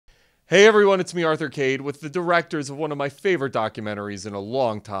Hey everyone, it's me, Arthur Kade, with the directors of one of my favorite documentaries in a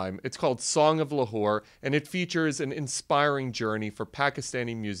long time. It's called Song of Lahore, and it features an inspiring journey for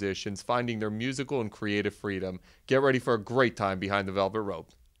Pakistani musicians finding their musical and creative freedom. Get ready for a great time behind the velvet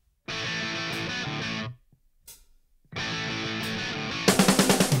rope.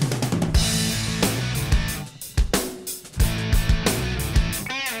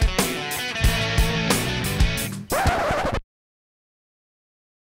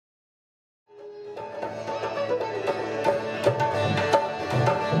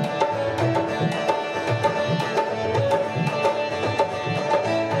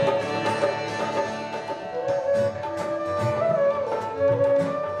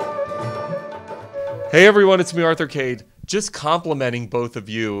 Hey everyone, it's me, Arthur Kade. Just complimenting both of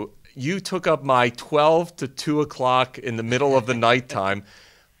you. You took up my 12 to 2 o'clock in the middle of the night time.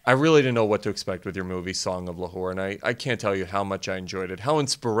 I really didn't know what to expect with your movie, Song of Lahore, and I can't tell you how much I enjoyed it, how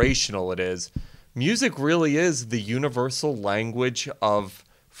inspirational it is. Music really is the universal language of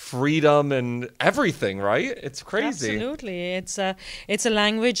freedom and everything, right? It's crazy. Absolutely. It's a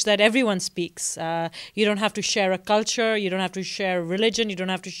language that everyone speaks. You don't have to share a culture. You don't have to share religion. You don't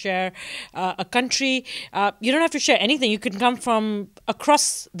have to share a country. You don't have to share anything. You can come from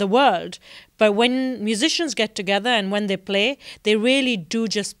across the world. But when musicians get together and when they play, they really do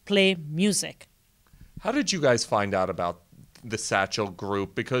just play music. How did you guys find out about the Satchel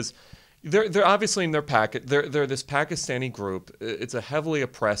group? Because they're obviously in their packet. They're this Pakistani group. It's a heavily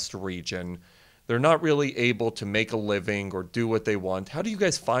oppressed region. They're not really able to make a living or do what they want. How do you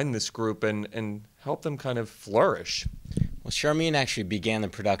guys find this group and help them kind of flourish? Well, Sharmeen actually began the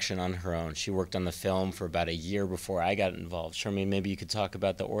production on her own. She worked on the film for about a year before I got involved. Sharmeen, maybe you could talk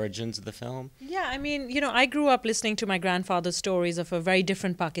about the origins of the film? Yeah, I mean, I grew up listening to my grandfather's stories of a very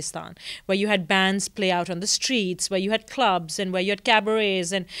different Pakistan, where you had bands play out on the streets, where you had clubs and where you had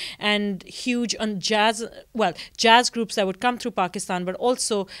cabarets and huge jazz groups that would come through Pakistan, but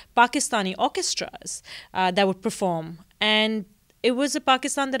also Pakistani orchestras that would perform. And it was a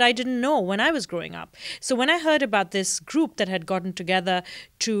Pakistan that I didn't know when I was growing up. So when I heard about this group that had gotten together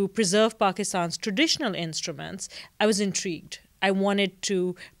to preserve Pakistan's traditional instruments, I was intrigued. I wanted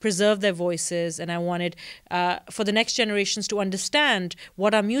to preserve their voices, and I wanted for the next generations to understand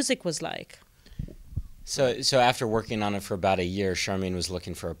what our music was like. So after working on it for about a year, Sharmeen was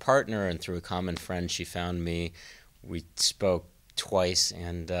looking for a partner, and through a common friend, she found me. We spoke twice,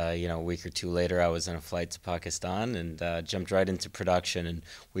 and a week or two later I was on a flight to Pakistan and jumped right into production, and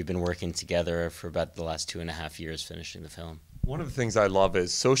we've been working together for about the last 2.5 years finishing the film. One of the things I love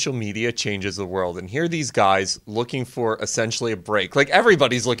is social media changes the world, and here are these guys looking for essentially a break. Like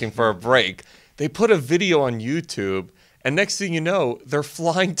everybody's looking for a break. They put a video on YouTube, and next thing you know, they're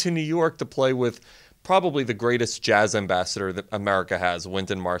flying to New York to play with probably the greatest jazz ambassador that America has,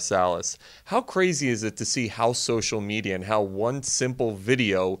 Wynton Marsalis. How crazy is it to see how social media and how one simple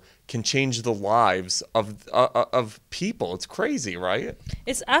video can change the lives of people? It's crazy, right?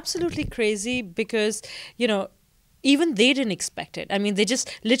 It's absolutely crazy because, even they didn't expect it. I mean, they just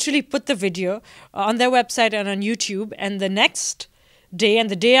literally put the video on their website and on YouTube, and the next day and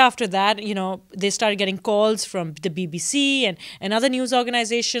the day after that, they started getting calls from the BBC and other news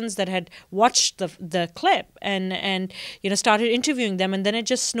organizations that had watched the clip and started interviewing them, and then it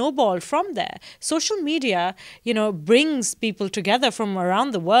just snowballed from there. Social media, brings people together from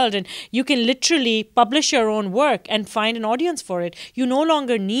around the world, and you can literally publish your own work and find an audience for it. You no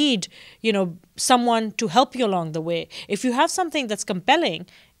longer need, someone to help you along the way. If you have something that's compelling,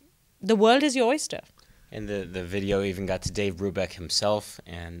 the world is your oyster. And the video even got to Dave Brubeck himself,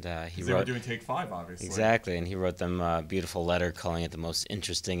 and he they wrote. were doing Take 5, obviously. Exactly, and he wrote them a beautiful letter calling it the most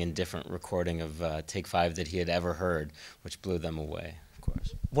interesting and different recording of Take 5 that he had ever heard, which blew them away, of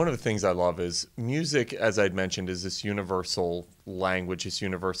course. One of the things I love is music, as I'd mentioned, is this universal language, this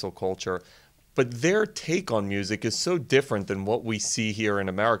universal culture. But their take on music is so different than what we see here in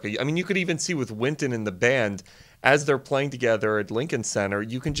America. I mean, you could even see with Wynton and the band, as they're playing together at Lincoln Center,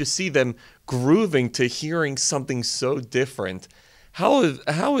 you can just see them grooving to hearing something so different. How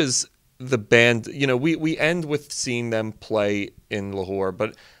is the band, we end with seeing them play in Lahore,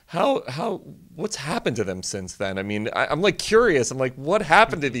 but what's happened to them since then? I mean, I'm like curious. I'm like, what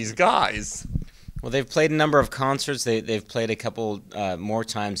happened to these guys? Well, they've played a number of concerts. They've played a couple more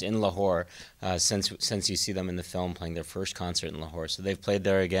times in Lahore. since you see them in the film playing their first concert in Lahore. So they've played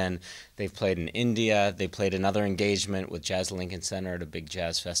there again. They've played in India. They played another engagement with Jazz Lincoln Center at a big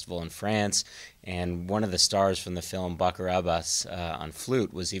jazz festival in France. And one of the stars from the film, Bakr Abbas, on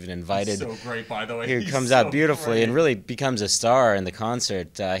flute, was even invited. So great, by the way. He comes out beautifully and really becomes a star in the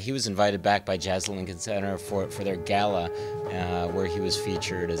concert. He was invited back by Jazz Lincoln Center for their gala, where he was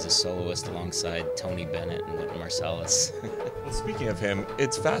featured as a soloist alongside Tony Bennett and Wynton Marsalis. Well, speaking of him,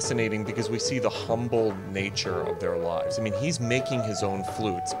 it's fascinating because we see the humble nature of their lives. I mean, he's making his own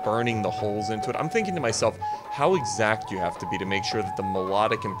flutes, burning the holes into it. I'm thinking to myself, how exact you have to be to make sure that the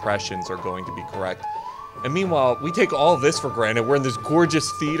melodic impressions are going to be correct. And meanwhile, we take all this for granted. We're in this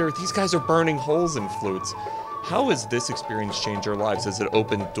gorgeous theater. These guys are burning holes in flutes. How has this experience changed their lives? Has it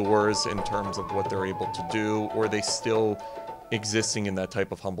opened doors in terms of what they're able to do, or are they still existing in that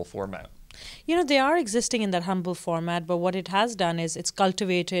type of humble format? You know, they are existing in that humble format, but what it has done is it's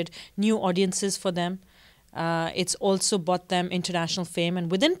cultivated new audiences for them. It's also brought them international fame, and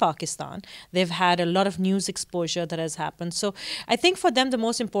within Pakistan, they've had a lot of news exposure that has happened. So I think for them, the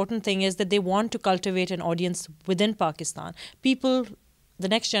most important thing is that they want to cultivate an audience within Pakistan. People, the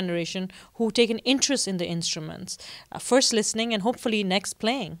next generation, who take an interest in the instruments, first listening and hopefully next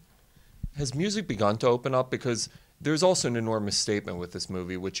playing. Has music begun to open up? Because there's also an enormous statement with this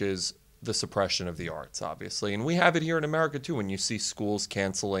movie, which is the suppression of the arts, obviously. And we have it here in America, too, when you see schools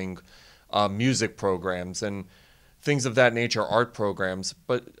canceling music programs and things of that nature, art programs,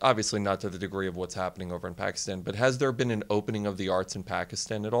 but obviously not to the degree of what's happening over in Pakistan. But has there been an opening of the arts in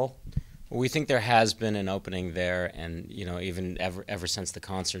Pakistan at all? Well, we think there has been an opening there, and you know, even ever since the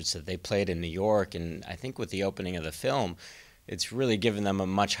concerts that they played in New York, and I think with the opening of the film, it's really given them a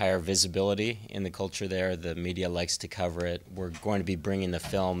much higher visibility in the culture there. The media likes to cover it. We're going to be bringing the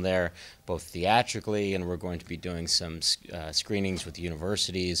film there both theatrically, and we're going to be doing some screenings with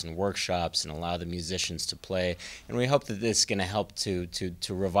universities and workshops and allow the musicians to play. And we hope that this is going to help to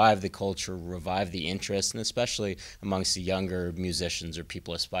revive the culture, revive the interest, and especially amongst the younger musicians or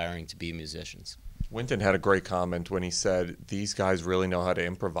people aspiring to be musicians. Wynton had a great comment when he said, these guys really know how to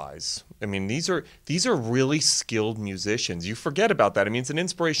improvise. I mean, these are really skilled musicians. You forget about that. I mean, it's an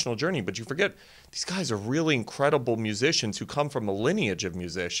inspirational journey, but you forget these guys are really incredible musicians who come from a lineage of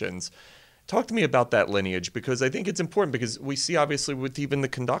musicians. Talk to me about that lineage, because I think it's important, because we see obviously with even the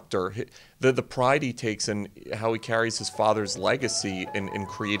conductor, the pride he takes in how he carries his father's legacy in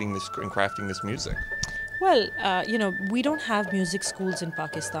creating this and crafting this music. Well, you know, we don't have music schools in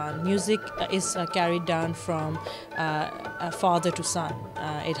Pakistan. Music is carried down from father to son.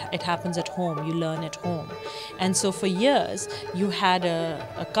 It happens at home. You learn at home. And so for years, you had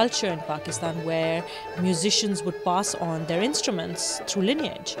a culture in Pakistan where musicians would pass on their instruments through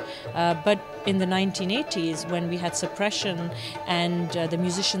lineage. But in the 1980s, when we had suppression and the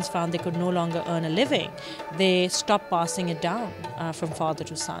musicians found they could no longer earn a living, they stopped passing it down from father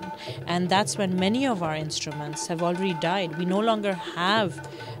to son. And that's when many of our instruments have already died. We no longer have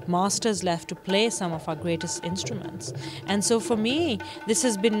masters left to play some of our greatest instruments. And so for me, this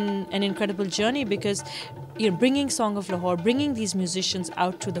has been an incredible journey, because bringing Song of Lahore, bringing these musicians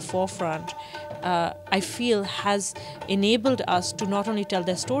out to the forefront, I feel has enabled us to not only tell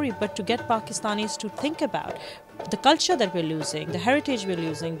their story, but to get Pakistanis to think about the culture that we're losing, the heritage we're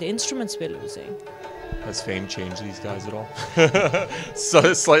losing, the instruments we're losing. Has fame changed these guys at all? So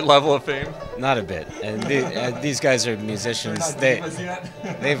a slight level of fame? Not a bit. And these guys are musicians. They've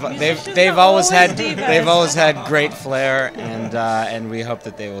always always had great flair, and we hope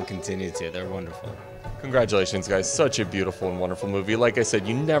that they will continue to. They're wonderful. Congratulations, guys. Such a beautiful and wonderful movie. Like I said,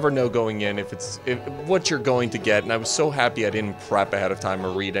 you never know going in what you're going to get. And I was so happy I didn't prep ahead of time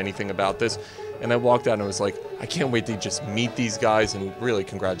or read anything about this. And I walked out and I was like, I can't wait to just meet these guys and really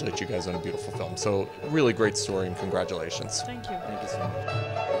congratulate you guys on a beautiful film. So really great story, and congratulations. Thank you. Thank you so much.